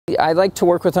I like to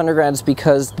work with undergrads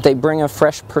because they bring a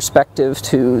fresh perspective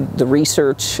to the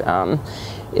research.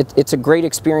 It's a great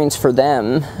experience for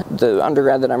them. The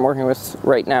undergrad that I'm working with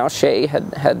right now, Shay,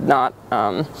 had not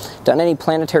done any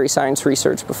planetary science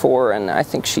research before, and I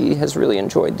think she has really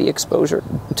enjoyed the exposure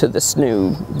to this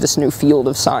new field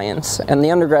of science. And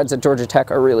the undergrads at Georgia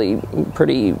Tech are really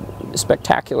pretty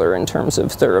spectacular in terms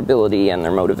of their ability and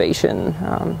their motivation,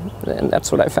 and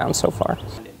that's what I've found so far.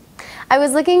 I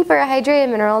was looking for hydrated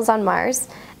minerals on Mars,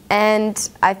 and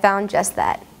I found just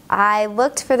that. I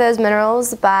looked for those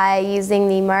minerals by using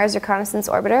the Mars Reconnaissance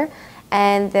Orbiter,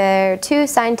 and there are two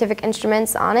scientific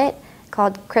instruments on it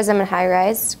called CRISM and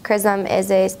HiRISE. CRISM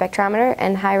is a spectrometer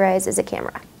and HiRISE is a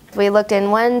camera. We looked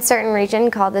in one certain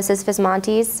region called the Sisyphus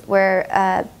Montes,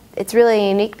 where it's really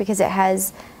unique because it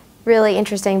has really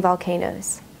interesting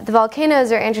volcanoes. The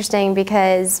volcanoes are interesting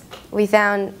because we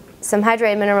found some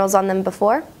hydrated minerals on them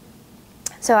before,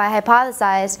 so I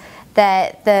hypothesized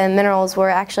that the minerals were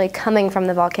actually coming from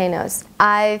the volcanoes.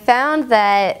 I found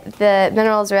that the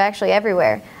minerals are actually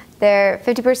everywhere. They're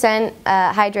 50%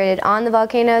 hydrated on the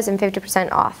volcanoes and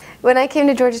 50% off. When I came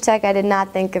to Georgia Tech, I did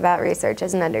not think about research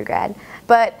as an undergrad,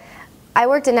 but I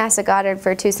worked at NASA Goddard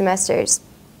for 2 semesters,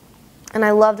 and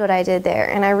I loved what I did there,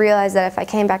 and I realized that if I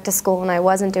came back to school and I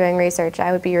wasn't doing research,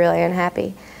 I would be really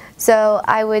unhappy. So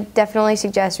I would definitely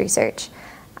suggest research.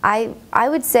 I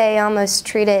would say almost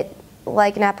treat it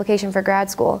like an application for grad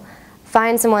school.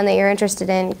 Find someone that you're interested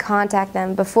in, contact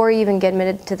them before you even get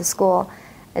admitted to the school,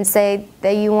 and say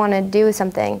that you want to do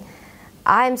something.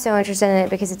 I'm so interested in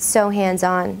it because it's so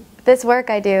hands-on. This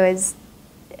work I do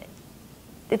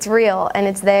it's real and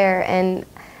it's there, and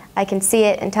I can see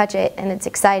it and touch it, and it's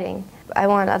exciting. I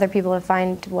want other people to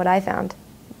find what I found,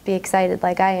 be excited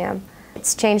like I am.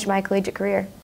 It's changed my collegiate career.